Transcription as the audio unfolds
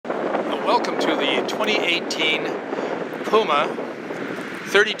Welcome to the 2018 Puma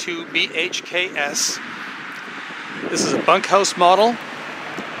 32 BHKS. This is a bunk house model.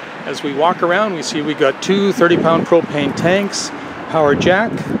 As we walk around, we see we got two 30-pound propane tanks, power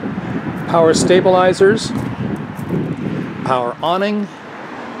jack, power stabilizers, power awning,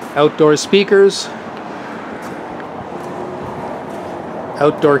 outdoor speakers,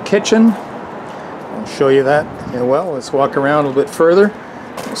 outdoor kitchen. I'll show you that. Yeah, well, let's walk around a little bit further.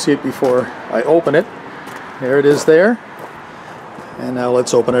 You'll see it before I open it. There it is there. And now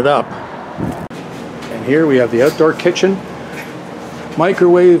let's open it up. And here we have the outdoor kitchen,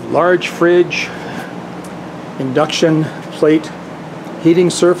 microwave, large fridge, induction plate, heating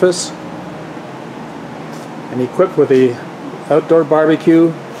surface, and equipped with the outdoor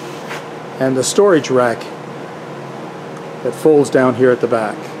barbecue and the storage rack that folds down here at the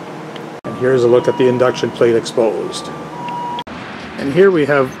back. And here's a look at the induction plate exposed. And here we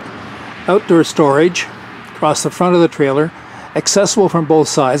have outdoor storage across the front of the trailer, accessible from both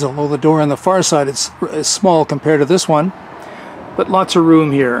sides, although the door on the far side is small compared to this one, but lots of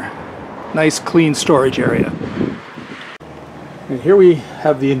room here. Nice clean storage area. And here we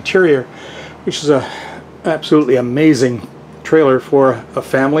have the interior, which is a absolutely amazing trailer for a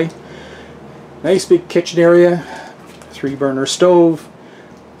family. Nice big kitchen area, 3-burner stove,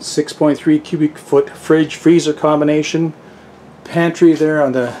 6.3 cubic foot fridge freezer combination, pantry there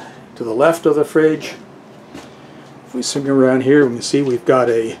on to the left of the fridge. If we swing around here, we can see we've got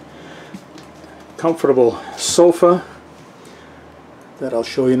a comfortable sofa that I'll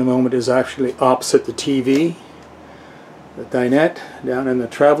show you in a moment is actually opposite the TV. The dinette down in the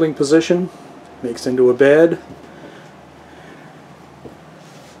traveling position makes into a bed.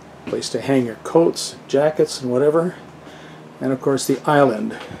 Place to hang your coats, jackets, and whatever. And of course the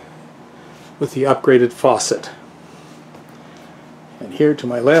island with the upgraded faucet. And here to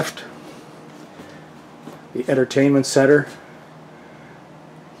my left, the entertainment center,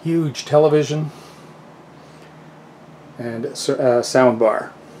 huge television, and sound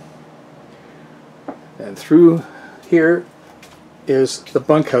bar. And through here is the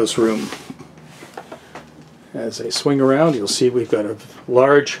bunkhouse room. As I swing around, you'll see we've got a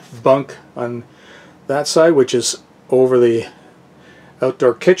large bunk on that side, which is over the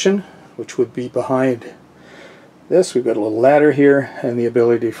outdoor kitchen, which would be behind this. We've got a little ladder here and the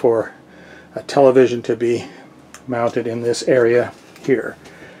ability for a television to be mounted in this area here.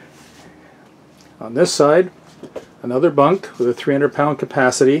 On this side, another bunk with a 300-pound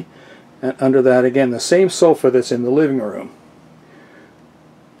capacity, and under that again the same sofa that's in the living room.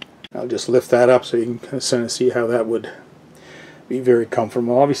 I'll just lift that up so you can kind of see how that would be very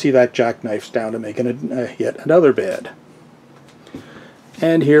comfortable. Obviously that jackknife's down to making it yet another bed.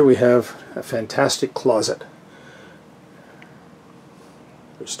 And here we have a fantastic closet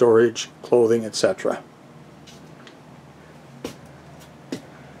for storage, clothing, etc.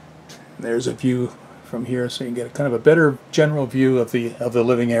 There's a view from here so you can get kind of a better general view of the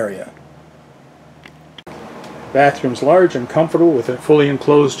living area. Bathroom's large and comfortable with a fully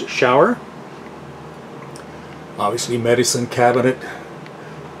enclosed shower. Obviously medicine cabinet,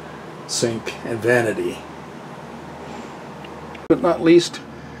 sink, and vanity. But not least,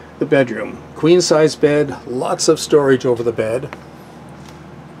 the bedroom. Queen size bed, lots of storage over the bed.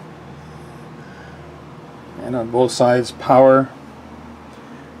 And on both sides, power.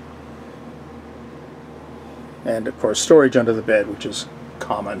 And of course storage under the bed, which is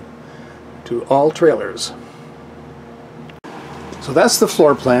common to all trailers. So that's the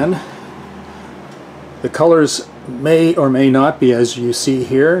floor plan. The colors may or may not be as you see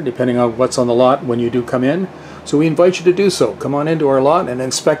here, depending on what's on the lot when you do come in. So we invite you to do so. Come on into our lot and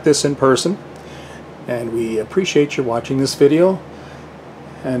inspect this in person. And we appreciate you watching this video.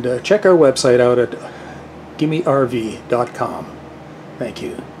 And check our website out at gimmerv.com. Thank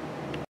you.